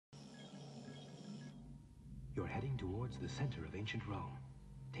You're heading towards the center of ancient Rome.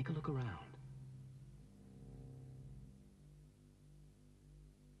 Take a look around.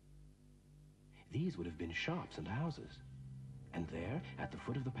 These would have been shops and houses. And there, at the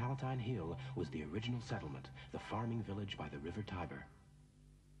foot of the Palatine Hill, was the original settlement, the farming village by the river Tiber.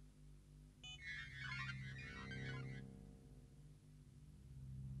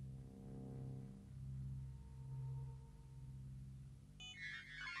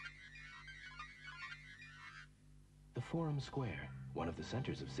 The Forum Square, one of the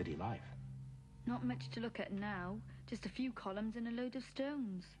centers of city life. Not much to look at now, just a few columns and a load of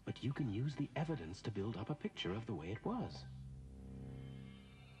stones. But you can use the evidence to build up a picture of the way it was.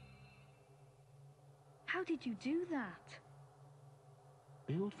 How did you do that?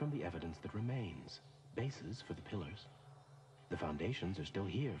 Build from the evidence that remains. Bases for the pillars. The foundations are still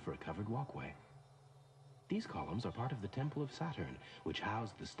here for a covered walkway. These columns are part of the Temple of Saturn, which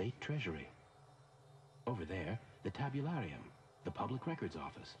housed the state treasury. Over there, the Tabularium, the public records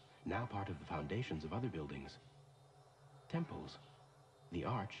office, now part of the foundations of other buildings. Temples. The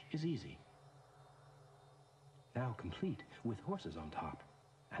arch is easy. Now complete, with horses on top.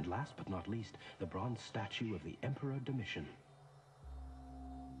 And last but not least, the bronze statue of the Emperor Domitian.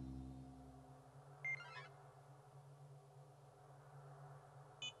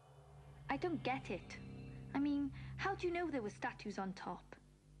 I don't get it. I mean, how do you know there were statues on top?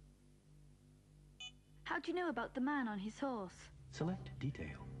 How do you know about the man on his horse? Select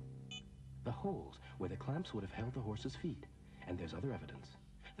detail. The holes where the clamps would have held the horse's feet. And there's other evidence.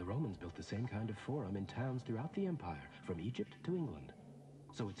 The Romans built the same kind of forum in towns throughout the empire, from Egypt to England.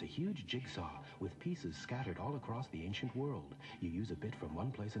 So it's a huge jigsaw with pieces scattered all across the ancient world. You use a bit from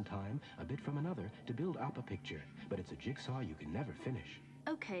one place in time, a bit from another, to build up a picture. But it's a jigsaw you can never finish.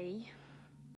 Okay,